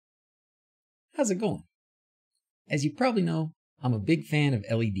How's it going? As you probably know, I'm a big fan of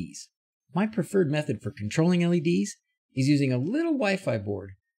LEDs. My preferred method for controlling LEDs is using a little Wi-Fi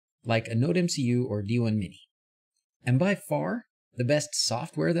board like a Node MCU or D1 Mini. And by far, the best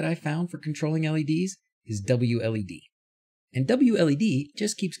software that I found for controlling LEDs is WLED. And WLED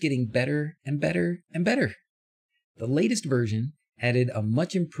just keeps getting better and better and better. The latest version added a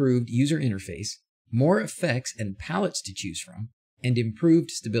much improved user interface, more effects and palettes to choose from, and improved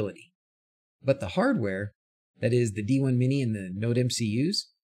stability. But the hardware, that is the D1 Mini and the Node MCUs,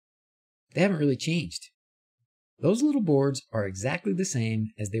 they haven't really changed. Those little boards are exactly the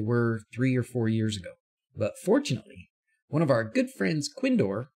same as they were 3 or 4 years ago. But fortunately, one of our good friends,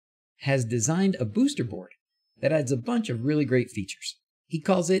 Quindor, has designed a booster board that adds a bunch of really great features. He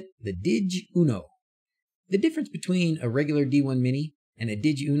calls it the DrZz. The difference between a regular D1 Mini and a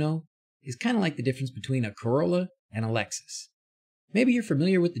DrZz is kind of like the difference between a Corolla and a Lexus. Maybe you're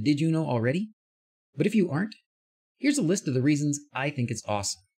familiar with the DrZz already, but if you aren't, here's a list of the reasons I think it's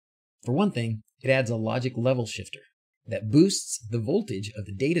awesome. For one thing, it adds a logic level shifter that boosts the voltage of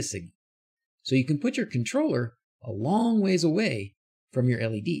the data signal, so you can put your controller a long ways away from your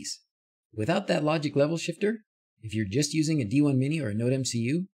LEDs. Without that logic level shifter, if you're just using a D1 Mini or a Node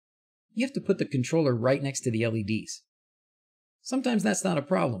MCU, you have to put the controller right next to the LEDs. Sometimes that's not a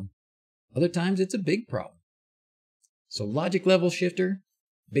problem. Other times it's a big problem. So logic level shifter,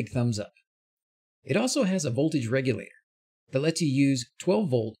 big thumbs up. It also has a voltage regulator that lets you use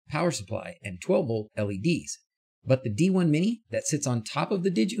 12-volt power supply and 12-volt LEDs. But the D1 Mini that sits on top of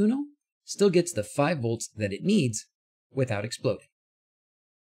the DrZz still gets the 5 volts that it needs without exploding.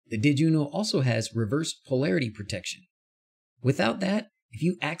 The DrZz also has reverse polarity protection. Without that, if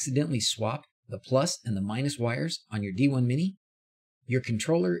you accidentally swap the plus and the minus wires on your D1 Mini, your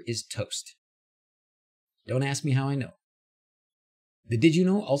controller is toast. Don't ask me how I know. The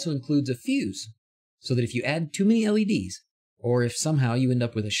DrZz also includes a fuse, so that if you add too many LEDs, or if somehow you end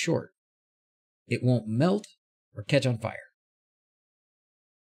up with a short, it won't melt or catch on fire.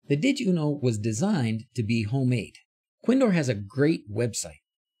 The DrZz was designed to be homemade. Quindor has a great website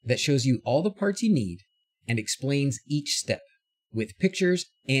that shows you all the parts you need and explains each step with pictures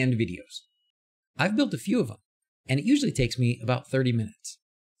and videos. I've built a few of them, and it usually takes me about 30 minutes.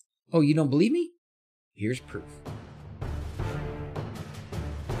 Oh, you don't believe me? Here's proof.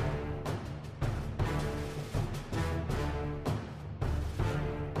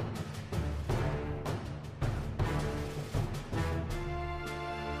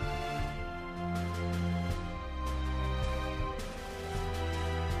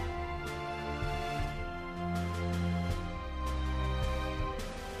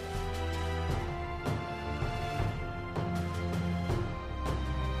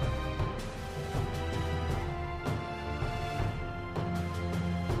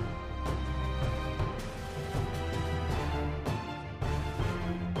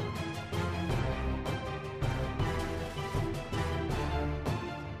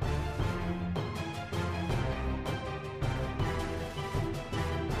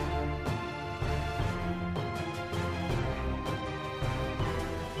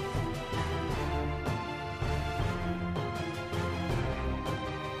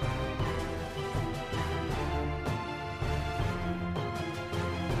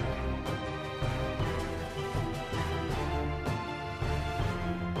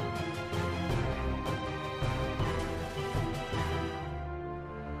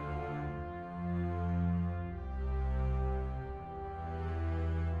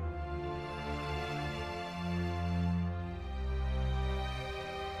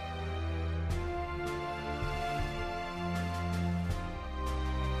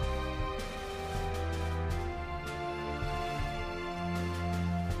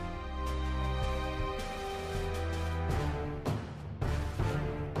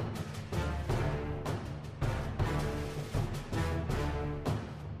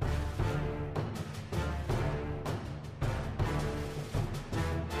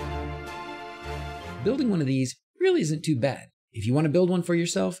 Building one of these really isn't too bad. If you want to build one for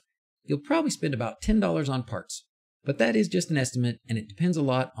yourself, you'll probably spend about $10 on parts. But that is just an estimate, and it depends a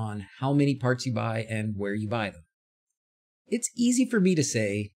lot on how many parts you buy and where you buy them. It's easy for me to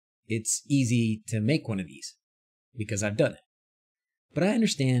say it's easy to make one of these, because I've done it. But I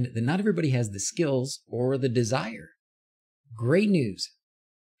understand that not everybody has the skills or the desire. Great news!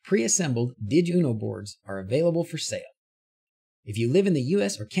 Pre-assembled DrZz boards are available for sale. If you live in the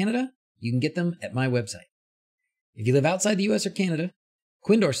US or Canada, you can get them at my website. If you live outside the US or Canada,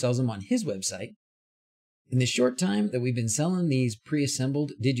 Quindor sells them on his website. In the short time that we've been selling these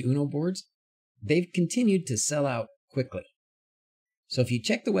pre-assembled DrZz boards, they've continued to sell out quickly. So if you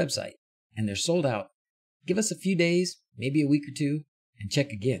check the website and they're sold out, give us a few days, maybe a week or two, and check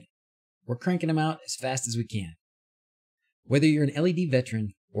again. We're cranking them out as fast as we can. Whether you're an LED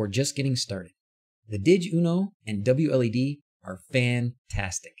veteran or just getting started, the DrZz Uno and WLED are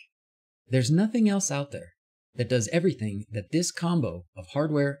fantastic. There's nothing else out there that does everything that this combo of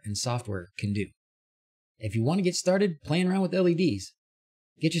hardware and software can do. If you want to get started playing around with LEDs,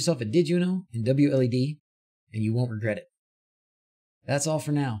 get yourself a DrZz Uno and WLED, and you won't regret it. That's all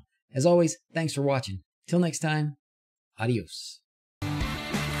for now. As always, thanks for watching. Till next time, adios.